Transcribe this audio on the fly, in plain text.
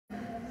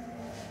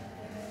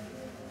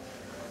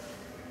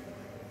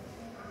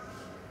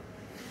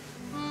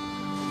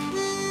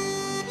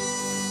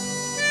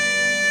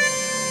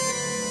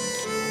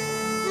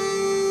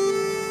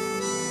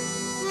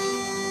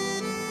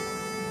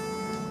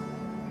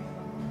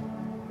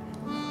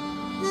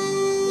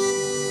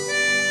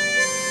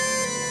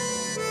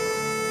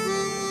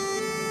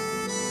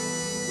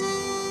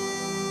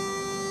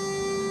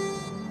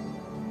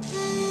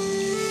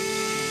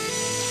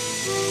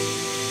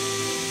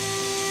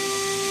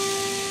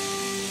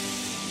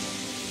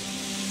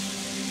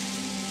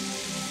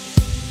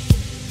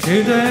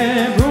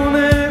그대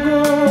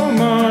보내고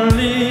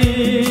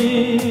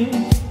멀리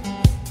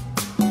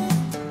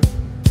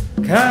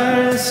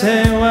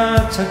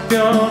가을새와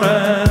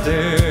작별하듯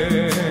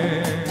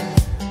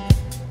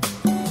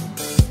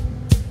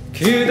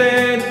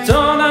그대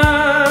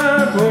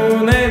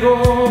떠나보내고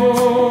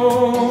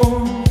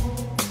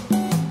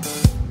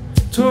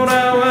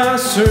돌아와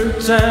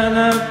술잔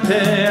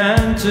앞에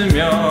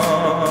앉으며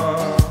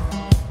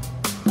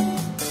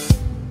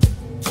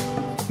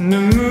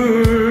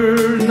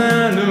눈물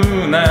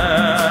나누나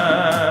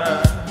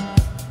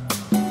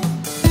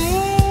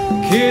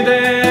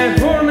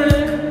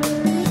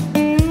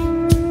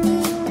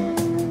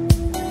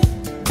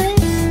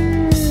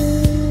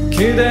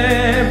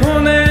그대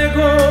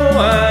보내고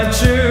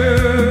아주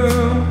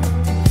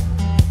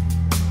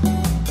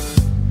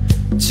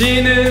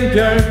지는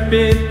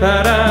별빛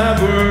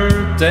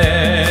바라볼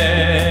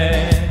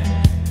때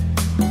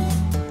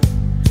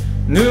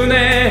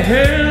눈에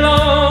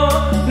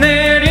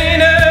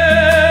흘러내리는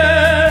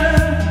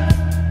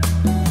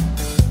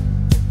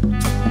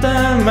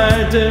딴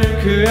말들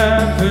그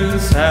아픈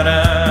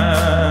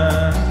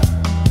사랑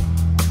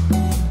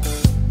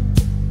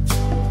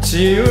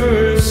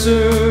지울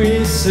수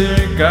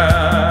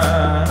있을까.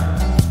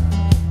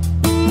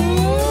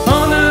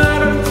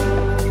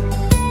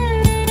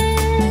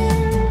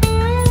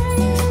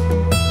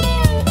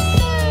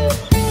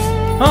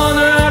 어느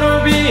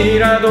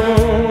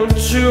하루비라도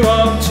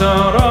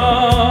추억처럼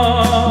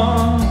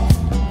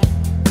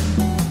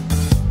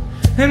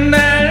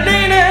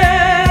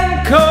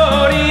날리는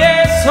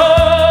거리에서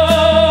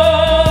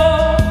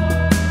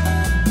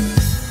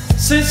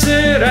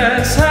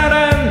쓸쓸한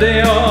사람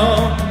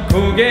되어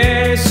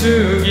고개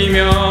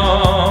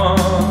숙이며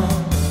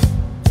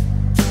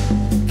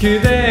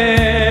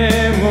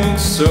그대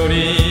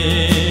목소리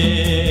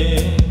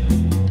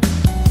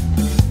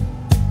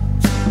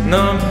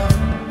넌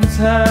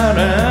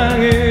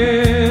사랑은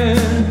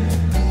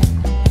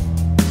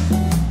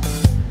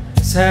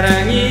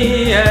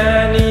사랑이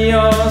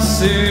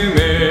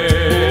아니었음을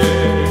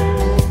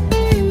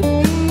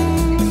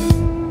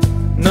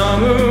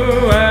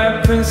너무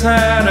아픈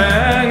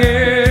사랑은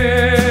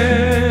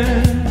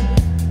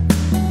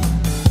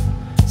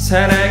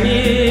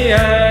사랑이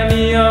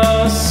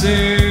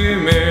아니었음을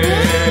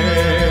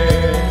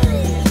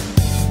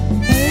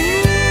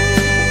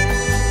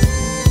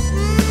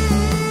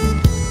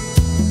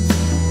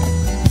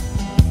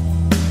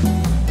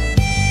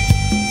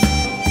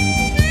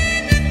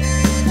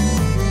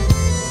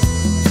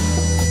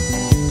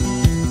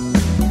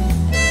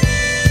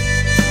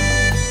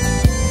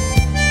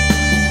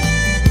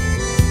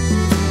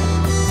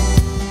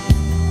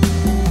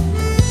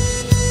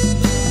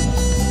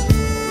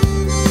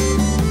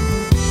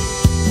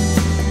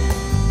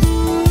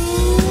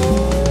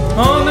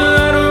어느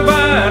하루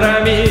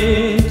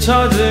바람이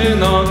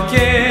젖은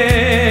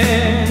어깨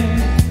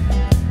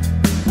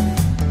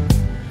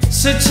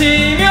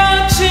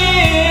스치며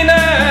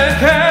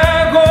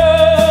지나가고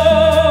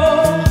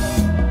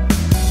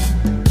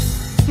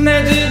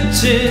내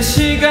지친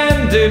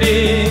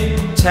시간들이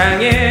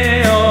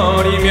장애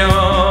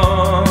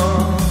어리며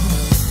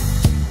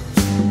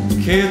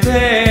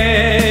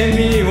그대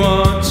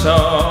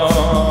미워져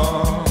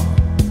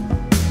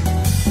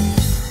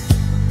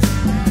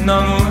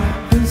너무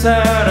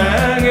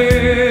사랑은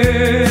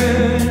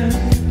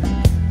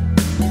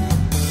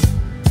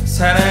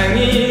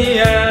사랑이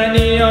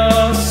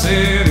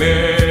아니었음을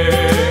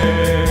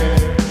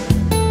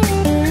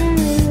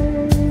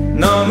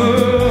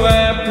너무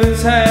아픈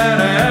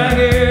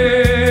사랑은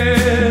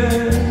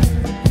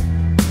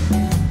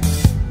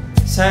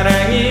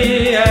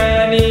사랑이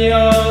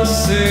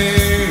아니었음을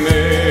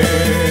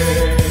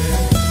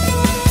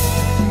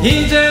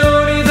이제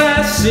우리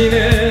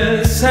다시는